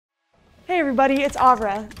everybody, it's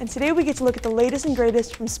Avra, and today we get to look at the latest and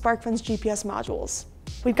greatest from SparkFun's GPS modules.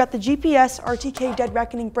 We've got the GPS RTK Dead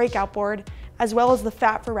Reckoning Breakout board, as well as the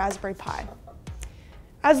FAT for Raspberry Pi.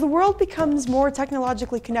 As the world becomes more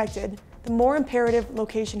technologically connected, the more imperative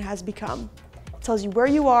location has become. It tells you where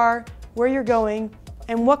you are, where you're going,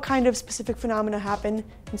 and what kind of specific phenomena happen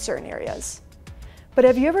in certain areas. But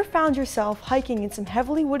have you ever found yourself hiking in some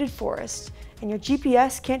heavily wooded forest, and your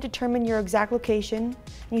GPS can't determine your exact location,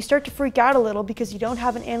 and you start to freak out a little because you don't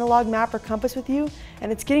have an analog map or compass with you,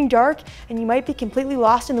 and it's getting dark, and you might be completely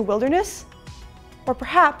lost in the wilderness? Or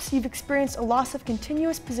perhaps you've experienced a loss of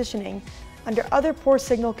continuous positioning under other poor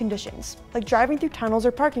signal conditions, like driving through tunnels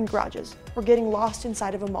or parking garages, or getting lost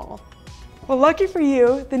inside of a mall. Well, lucky for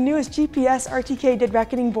you, the newest GPS RTK Dead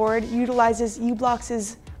Reckoning board utilizes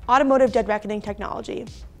u-blox's Automotive Dead Reckoning technology,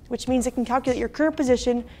 which means it can calculate your current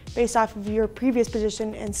position based off of your previous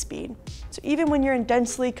position and speed. So even when you're in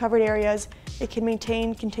densely covered areas, it can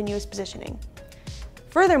maintain continuous positioning.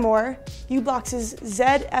 Furthermore, u-blox's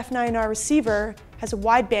ZED-F9R receiver has a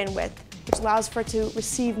wide bandwidth, which allows for it to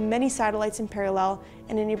receive many satellites in parallel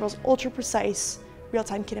and enables ultra-precise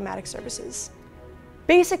real-time kinematic services.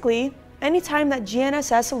 Basically, anytime that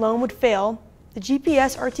GNSS alone would fail, the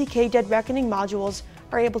GPS RTK Dead Reckoning modules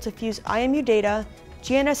are able to fuse IMU data,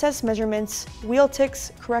 GNSS measurements, wheel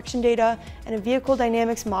ticks, correction data, and a vehicle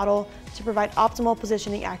dynamics model to provide optimal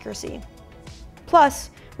positioning accuracy. Plus,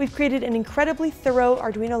 we've created an incredibly thorough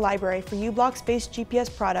Arduino library for u-blox-based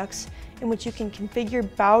GPS products in which you can configure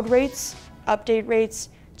baud rates, update rates,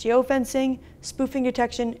 geofencing, spoofing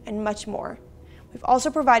detection, and much more. We've also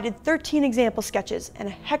provided 13 example sketches and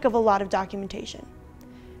a heck of a lot of documentation.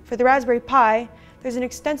 For the Raspberry Pi, there's an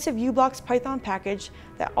extensive u-blox Python package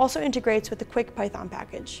that also integrates with the Quick Python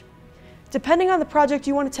package. Depending on the project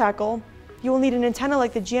you want to tackle, you will need an antenna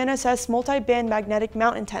like the GNSS multi-band magnetic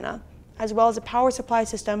mount antenna, as well as a power supply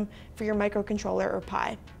system for your microcontroller or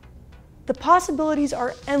Pi. The possibilities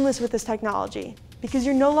are endless with this technology because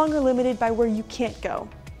you're no longer limited by where you can't go.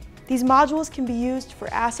 These modules can be used for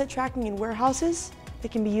asset tracking in warehouses. They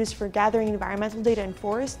can be used for gathering environmental data in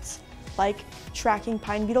forests, like tracking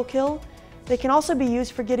pine beetle kill. They can also be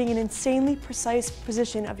used for getting an insanely precise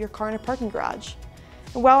position of your car in a parking garage.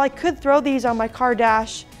 And while I could throw these on my car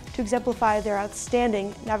dash to exemplify their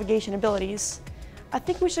outstanding navigation abilities, I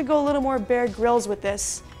think we should go a little more Bear Grylls with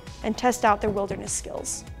this and test out their wilderness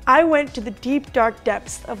skills. I went to the deep, dark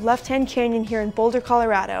depths of Left Hand Canyon here in Boulder,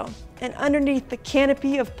 Colorado, and underneath the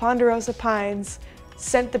canopy of ponderosa pines,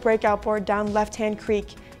 sent the breakout board down Left Hand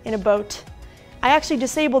Creek in a boat. I actually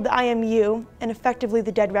disabled the IMU and effectively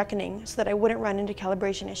the Dead Reckoning so that I wouldn't run into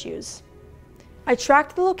calibration issues. I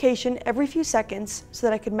tracked the location every few seconds so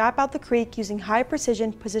that I could map out the creek using high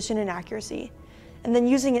precision, position, and accuracy. And then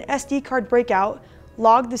using an SD card breakout,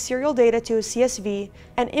 logged the serial data to a CSV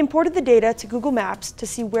and imported the data to Google Maps to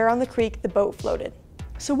see where on the creek the boat floated.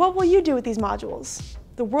 So what will you do with these modules?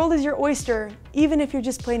 The world is your oyster, even if you're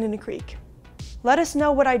just playing in a creek. Let us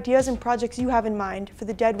know what ideas and projects you have in mind for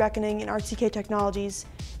the Dead Reckoning and RTK technologies,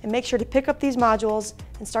 and make sure to pick up these modules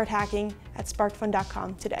and start hacking at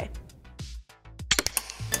sparkfun.com today.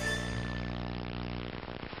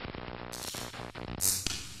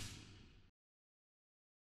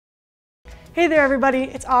 Hey there everybody,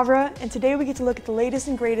 it's Avra, and today we get to look at the latest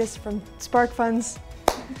and greatest from SparkFun's.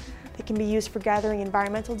 They can be used for gathering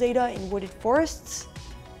environmental data in wooded forests.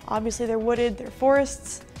 Obviously they're wooded, they're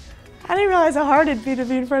forests. I didn't realize how hard it'd be to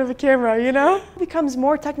be in front of a camera, you know? It becomes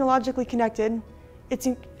more technologically connected.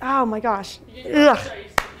 Oh my gosh. Ugh.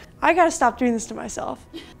 I gotta stop doing this to myself.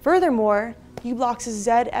 Furthermore, u-blox's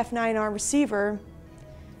ZED-F9R receiver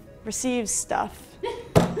receives stuff.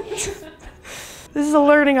 This is a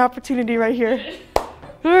learning opportunity right here.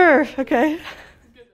 Okay.